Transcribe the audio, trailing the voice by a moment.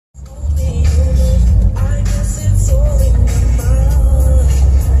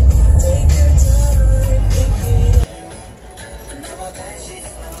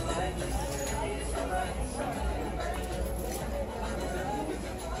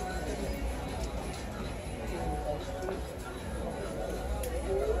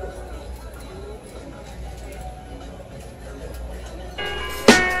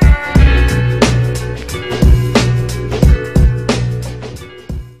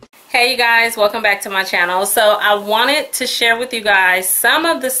Hey you guys, welcome back to my channel. So I wanted to share with you guys some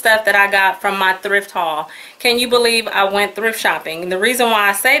of the stuff that I got from my thrift haul. Can you believe I went thrift shopping? And the reason why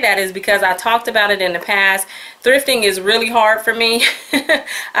I say that is because I talked about it in the past. Thrifting is really hard for me.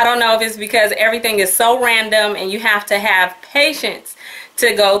 I don't know if it's because everything is so random and you have to have patience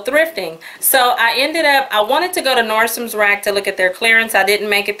to go thrifting. So I wanted to go to Nordstrom's Rack to look at their clearance. I didn't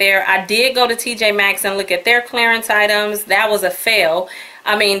make it there. I did go to TJ Maxx and look at their clearance items. That was a fail.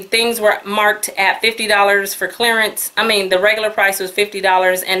 I mean, things were marked at $50 for clearance. I mean, the regular price was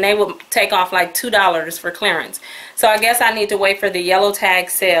 $50 and they would take off like $2 for clearance. So I guess I need to wait for the yellow tag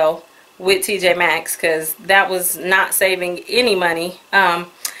sale with TJ Maxx because that was not saving any money. And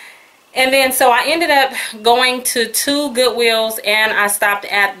then so I ended up going to 2 Goodwills and I stopped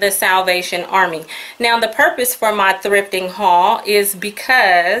at the Salvation Army. Now the purpose for my thrifting haul is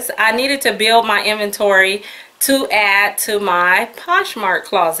because I needed to build my inventory to add to my Poshmark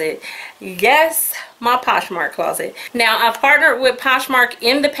closet. Yes, my Poshmark closet. Now I've partnered with Poshmark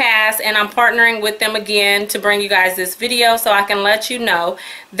in the past and I'm partnering with them again to bring you guys this video so I can let you know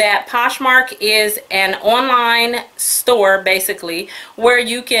that Poshmark is an online store basically where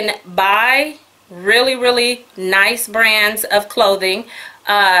you can buy really nice brands of clothing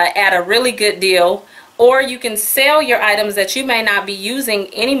at a really good deal. Or you can sell your items that you may not be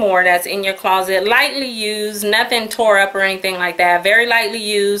using anymore that's in your closet, lightly used, nothing tore up or anything like that. Very lightly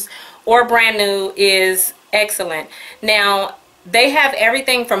used or brand new is excellent. Now, they have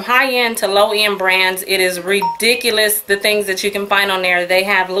everything from high-end to low-end brands. It is ridiculous the things that you can find on there. They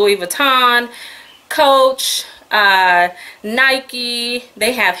have Louis Vuitton, Coach, Nike,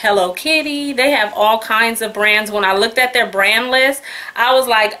 they have Hello Kitty, they have all kinds of brands. When I looked at their brand list, I was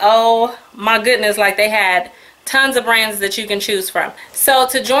like, oh my goodness, like they had tons of brands that you can choose from. So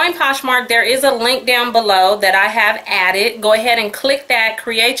to join Poshmark, there is a link down below that I have added. Go ahead and click that,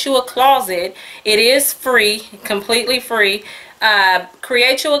 create you a closet. It is free, completely free.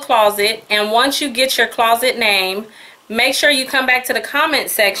 Create you a closet, and once you get your closet name, make sure you come back to the comment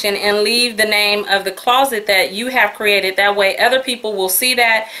section and leave the name of the closet that you have created. That way other people will see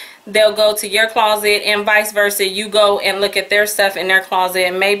that. They'll go to your closet and vice versa. You go and look at their stuff in their closet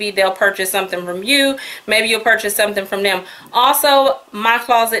and maybe they'll purchase something from you. Maybe you'll purchase something from them. Also, my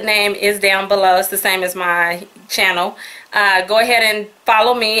closet name is down below. It's the same as my channel. Go ahead and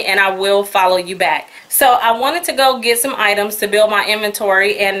follow me and I will follow you back. So I wanted to go get some items to build my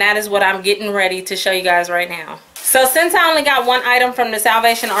inventory, and that is what I'm getting ready to show you guys right now. So since I only got one item from the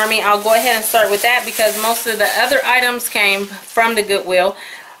Salvation Army, I'll go ahead and start with that because most of the other items came from the Goodwill.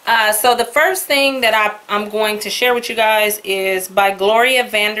 So the first thing that I'm going to share with you guys is by Gloria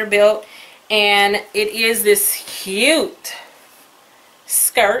Vanderbilt, and it is this cute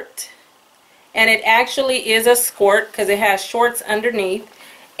skirt, and it actually is a skirt because it has shorts underneath,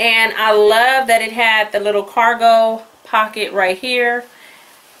 and I love that it had the little cargo pocket right here,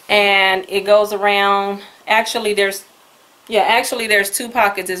 and it goes around. Actually there's 2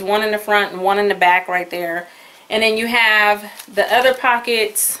 pockets. There's one in the front and one in the back right there, and then you have the other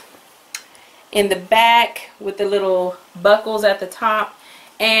pockets in the back with the little buckles at the top.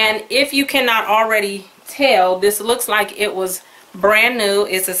 And if you cannot already tell, this looks like it was brand new.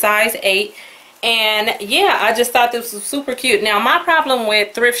 It's a size 8, and yeah, I just thought this was super cute. Now my problem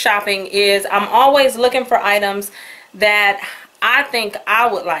with thrift shopping is I'm always looking for items that I think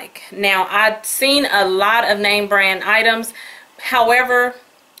I would like. Now I've seen a lot of name brand items, however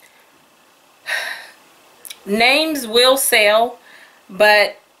names will sell,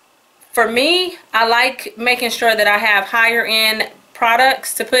 but for me, I like making sure that I have higher end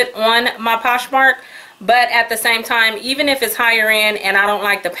products to put on my Poshmark, but at the same time, even if it's higher end and I don't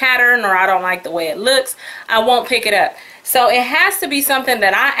like the pattern or I don't like the way it looks, I won't pick it up. So it has to be something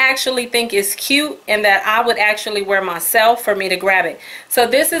that I actually think is cute and that I would actually wear myself for me to grab it. So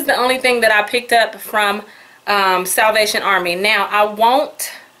this is the only thing that I picked up from Salvation Army. Now I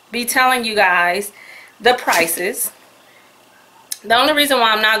won't be telling you guys the prices. The only reason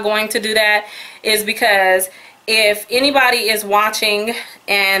why I'm not going to do that is because if anybody is watching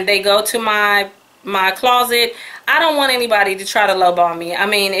and they go to my closet, I don't want anybody to try to lowball me. I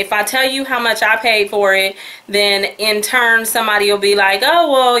mean, if I tell you how much I paid for it, then in turn somebody will be like,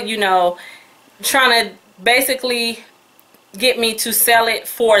 oh well, you know, trying to basically get me to sell it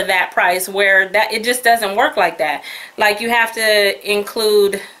for that price, where that it just doesn't work like that. Like, you have to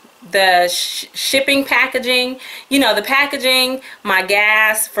include the shipping, packaging, you know, the packaging, my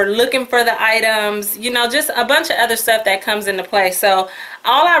gas for looking for the items, you know, just a bunch of other stuff that comes into play. So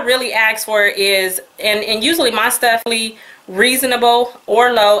all I really ask for is, and usually my stuff is reasonable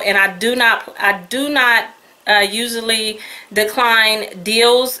or low, and I do not usually decline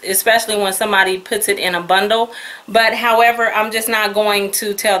deals, especially when somebody puts it in a bundle. But however, I'm just not going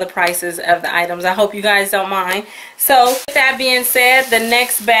to tell the prices of the items. I hope you guys don't mind. So with that being said, the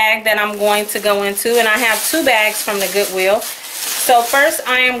next bag that I'm going to go into, and I have 2 bags from the Goodwill. So first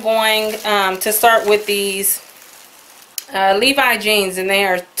I am going to start with these Levi jeans, and they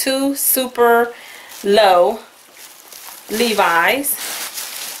are 2 super low Levi's,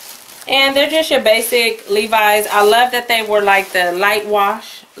 and they're just your basic Levi's. I love that they were like the light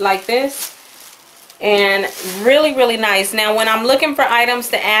wash like this, and really nice. Now when I'm looking for items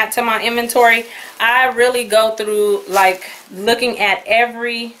to add to my inventory, I really go through like looking at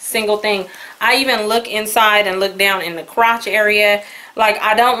every single thing. I even look inside and look down in the crotch area. Like,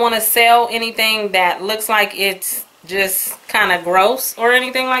 I don't want to sell anything that looks like it's just kind of gross or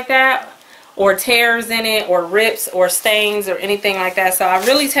anything like that, or tears in it, or rips, or stains, or anything like that. So I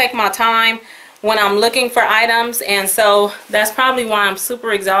really take my time when I'm looking for items, and so that's probably why I'm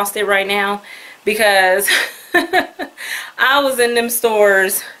super exhausted right now, because I was in them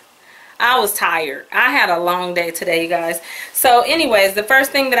stores. I was tired. I had a long day today, you guys. So anyways, the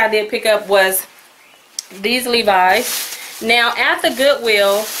first thing that I did pick up was these Levi's. Now at the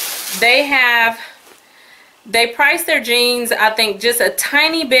Goodwill, they price their jeans, I think, just a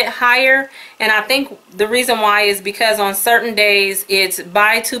tiny bit higher, and I think the reason why is because on certain days it's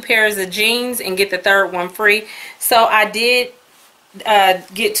buy 2 pairs of jeans and get the 3rd one free. So I did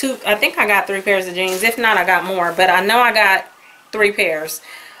get 2, I think I got 3 pairs of jeans. If not, I got more, but I know I got 3 pairs.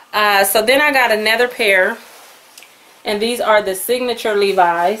 So then I got another pair, and these are the signature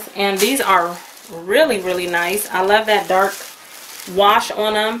Levi's, and these are really nice. I love that dark wash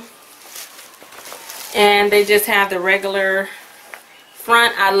on them, and they just have the regular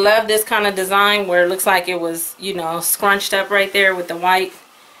front. I love this kind of design where it looks like it was, you know, scrunched up right there with the white,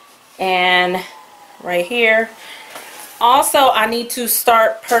 and right here. Also, I need to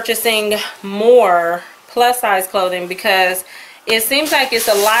start purchasing more plus size clothing, because it seems like it's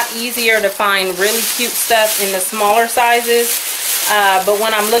a lot easier to find really cute stuff in the smaller sizes. But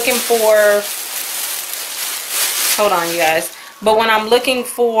when I'm looking for, hold on you guys, but when I'm looking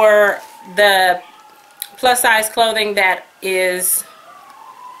for the plus size clothing that is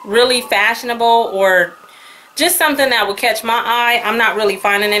really fashionable, or just something that would catch my eye, I'm not really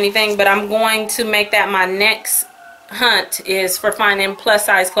finding anything. But I'm going to make that my next hunt, is for finding plus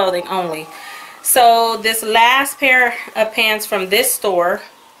size clothing only. So this last pair of pants from this store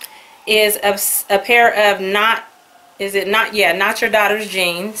is a pair of Not Your Daughter's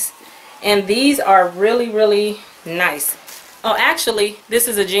jeans, and these are really nice. Oh, actually this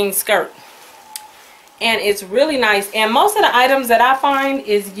is a jean skirt, and it's really nice. And most of the items that I find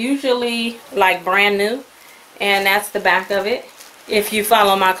is usually like brand new, and that's the back of it. If you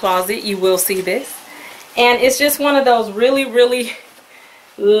follow my closet, you will see this, and it's just one of those really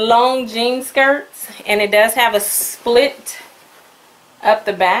long jean skirts, and it does have a split up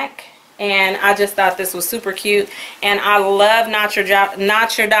the back, and I just thought this was super cute. And I love Not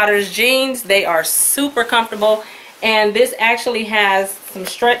Your Daughter's jeans. They are super comfortable, and this actually has some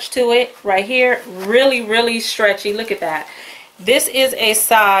stretch to it right here. Really stretchy. Look at that. This is a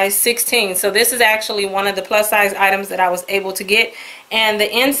size 16, so this is actually one of the plus size items that I was able to get, and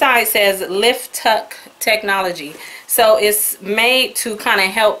the inside says Lift Tuck Technology. So it's made to kind of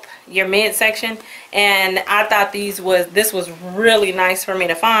help your midsection, and I thought this was really nice for me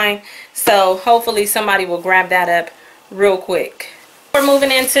to find. So hopefully somebody will grab that up real quick. We're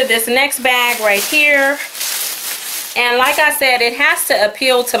moving into this next bag right here, and like I said, it has to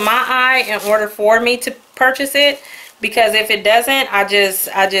appeal to my eye in order for me to purchase it, because if it doesn't, I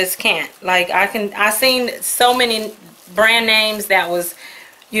just can't. Like, I seen so many brand names that was,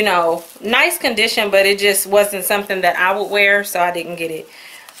 you know, nice condition, but it just wasn't something that I would wear, so I didn't get it.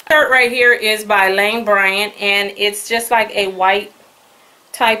 Shirt right here is by Lane Bryant, and it's just like a white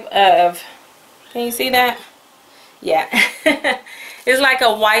type of, can you see that? Yeah. It's like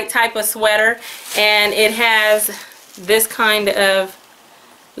a white type of sweater, and it has this kind of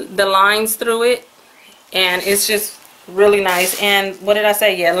the lines through it, and it's just really nice. And what did I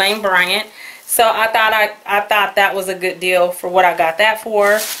say? Yeah, Lane Bryant. So I thought that was a good deal for what I got that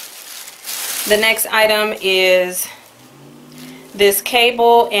for. The next item is this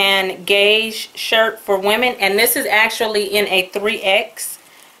cable and gauge shirt for women, and this is actually in a 3X.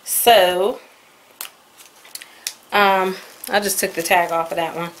 So I just took the tag off of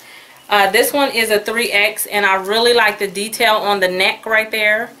that one. This one is a 3X, and I really like the detail on the neck right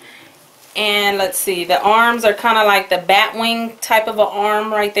there. And let's see, the arms are kind of like the bat wing type of an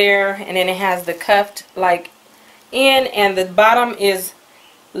arm right there, and then it has the cuffed like in, and the bottom is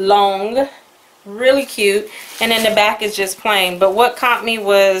long Really cute. And then the back is just plain. But what caught me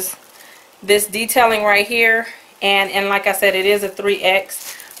was this detailing right here. And like I said, it is a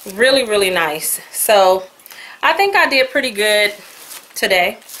 3X. Really, really nice. So I think I did pretty good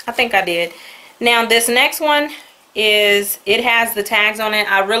today. I think I did. Now this next one is, it has the tags on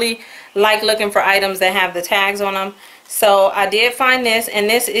it. I really like looking for items that have the tags on them. So I did find this, and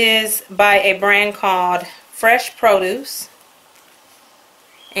this is by a brand called Fresh Produce.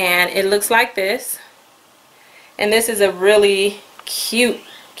 And it looks like this. And this is a really cute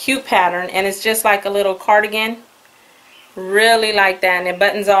pattern, and it's just like a little cardigan. Really like that, and it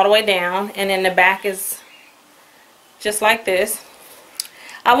buttons all the way down, and then the back is just like this.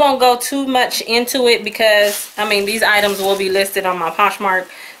 I won't go too much into it because, I mean, these items will be listed on my Poshmark.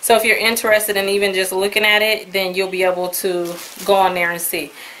 So if you're interested in even just looking at it, then you'll be able to go on there and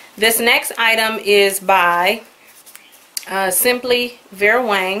see. This next item is by Simply Vera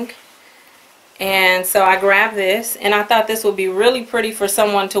Wang. And so I grabbed this, and I thought this would be really pretty for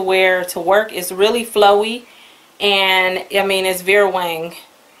someone to wear to work. It's really flowy, and I mean, it's Vera Wang.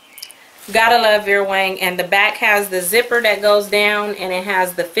 Gotta love Vera Wang. And the back has the zipper that goes down, and it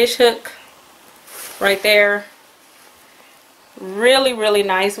has the fish hook right there. Really, really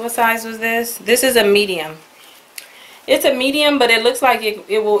nice. What size was this? This is a medium. It's a medium, but it looks like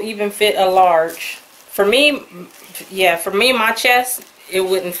it will even fit a large. For me, yeah, for me, my chest, it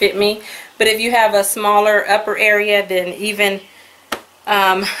wouldn't fit me. But if you have a smaller upper area, then even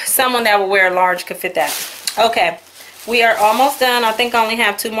someone that will wear a large could fit that. Okay, we are almost done. I think I only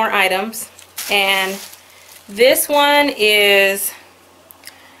have 2 more items. And this one is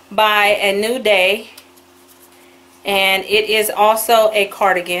by A New Day. And it is also a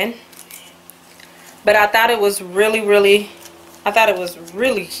cardigan. But I thought it was really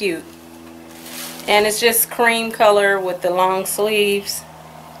cute. And it's just cream color with the long sleeves.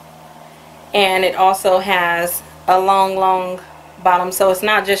 And it also has a long bottom, so it's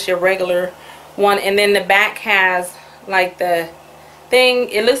not just your regular one. And then the back has like the thing,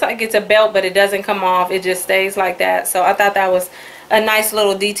 it looks like it's a belt, but it doesn't come off, it just stays like that. So I thought that was a nice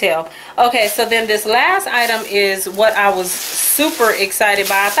little detail. Okay, so then this last item is what I was super excited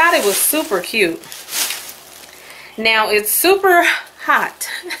by. I thought it was super cute. Now it's super hot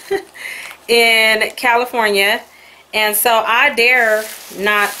in California, and so I dare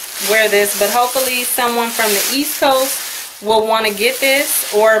not wear this, but hopefully someone from the East Coast will want to get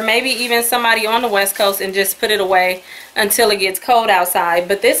this, or maybe even somebody on the West Coast, and just put it away until it gets cold outside.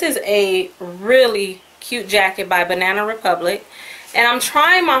 But this is a really cute jacket by Banana Republic, and I'm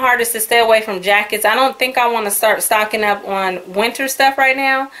trying my hardest to stay away from jackets. I don't think I want to start stocking up on winter stuff right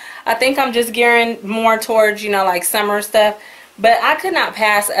now. I think I'm just gearing more towards, you know, like summer stuff. But I could not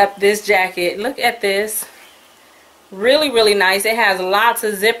pass up this jacket. Look at this. Really nice. It has lots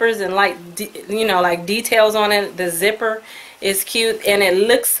of zippers and like, you know, like details on it. The zipper is cute, and it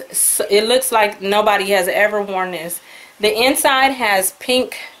looks like nobody has ever worn this. The inside has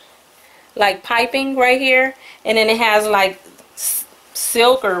pink like piping right here, and then it has like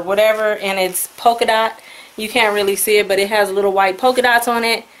silk or whatever, and it's polka dot. You can't really see it, but it has little white polka dots on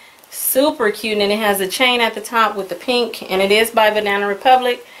it. Super cute, and it has a chain at the top with the pink, and it is by Banana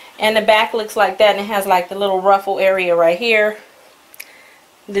Republic. And the back looks like that, and it has like the little ruffle area right here.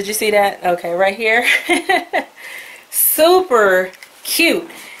 Did you see that? Okay, right here. Super cute.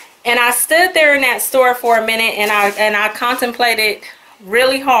 And I stood there in that store for a minute, and I contemplated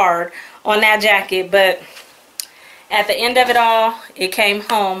really hard on that jacket, but at the end of it all, it came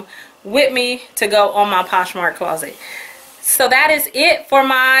home with me to go on my Poshmark closet. So that is it for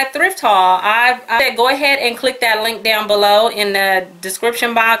my thrift haul. I said go ahead and click that link down below in the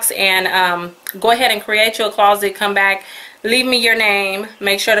description box, and go ahead and create your closet. Come back, leave me your name,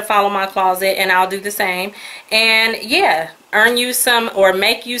 make sure to follow my closet, and I'll do the same. And yeah, earn you some, or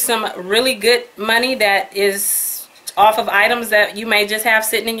make you some really good money that is off of items that you may just have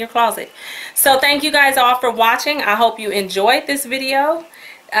sitting in your closet. So thank you guys all for watching. I hope you enjoyed this video.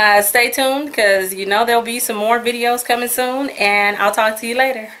 Stay tuned, because you know there'll be some more videos coming soon, and I'll talk to you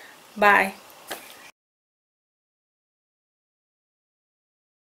later. Bye.